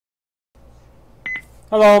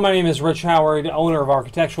Hello, my name is Rich Howard, owner of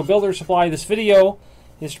Architectural Builder Supply. This video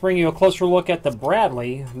is to bring you a closer look at the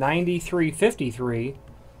Bradley 9353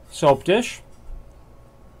 soap dish.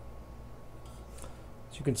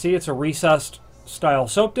 As you can see, it's a recessed style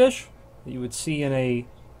soap dish that you would see in a,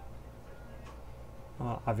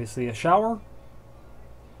 obviously a shower.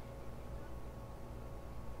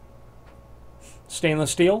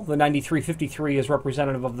 Stainless steel. The 9353 is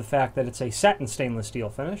representative of the fact that it's a satin stainless steel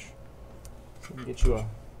finish. Let me get you a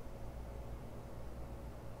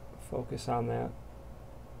focus on that.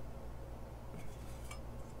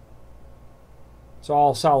 It's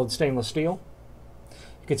all solid stainless steel.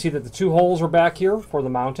 You can see that the two holes are back here for the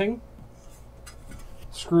mounting.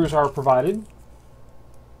 Screws are provided.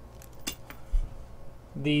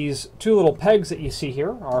 These two little pegs that you see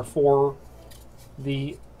here are for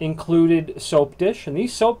the included soap dish, and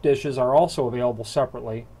these soap dishes are also available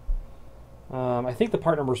separately. I think the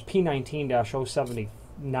part number is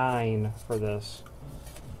P19-079 for this.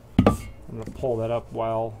 I'm going to pull that up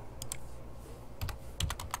while.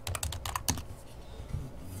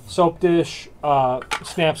 Soap dish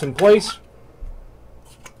snaps in place.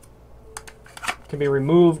 Can be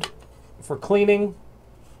removed for cleaning.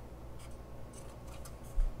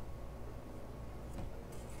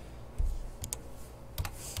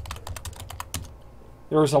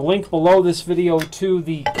 There is a link below this video to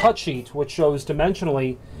the cut sheet, which shows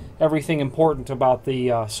dimensionally everything important about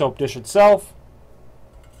the soap dish itself.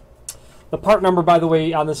 The part number, by the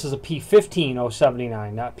way, on this is a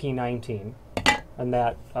P15-079, not P19. And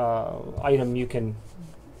that item you can,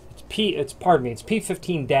 it's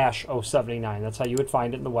P15-079. That's how you would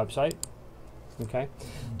find it in the website. Okay.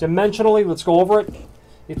 Dimensionally, let's go over it.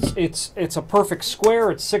 It's a perfect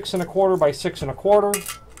square. It's 6 1/4 by 6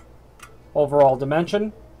 1/4. Overall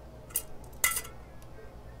dimension.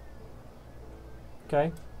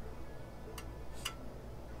 Okay.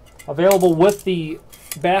 Available with the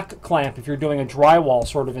back clamp if you're doing a drywall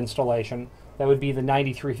sort of installation. That would be the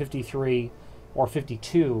 9353 or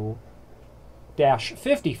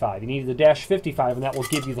 52-55. You need the -55, and that will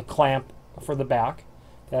give you the clamp for the back.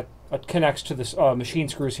 That connects to the machine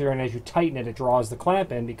screws here, and as you tighten it, it draws the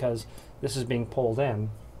clamp in because this is being pulled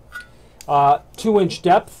in. 2-inch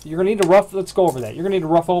depth. You're going to need a rough, let's go over that. You're going to need a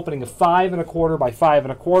rough opening of 5 1/4 by 5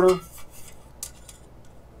 1/4. You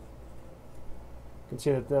can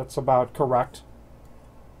see that that's about correct.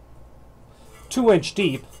 2-inch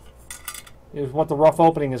deep is what the rough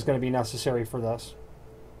opening is going to be necessary for this.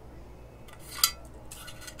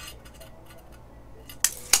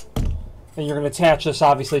 And you're going to attach this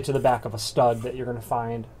obviously to the back of a stud that you're going to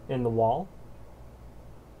find in the wall.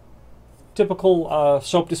 Typical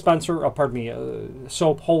soap dispenser,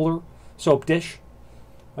 soap holder, soap dish.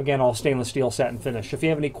 Again, all stainless steel satin finish. If you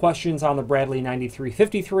have any questions on the Bradley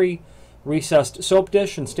 9353 recessed soap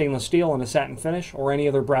dish in stainless steel and a satin finish, or any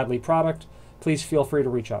other Bradley product, please feel free to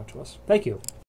reach out to us. Thank you.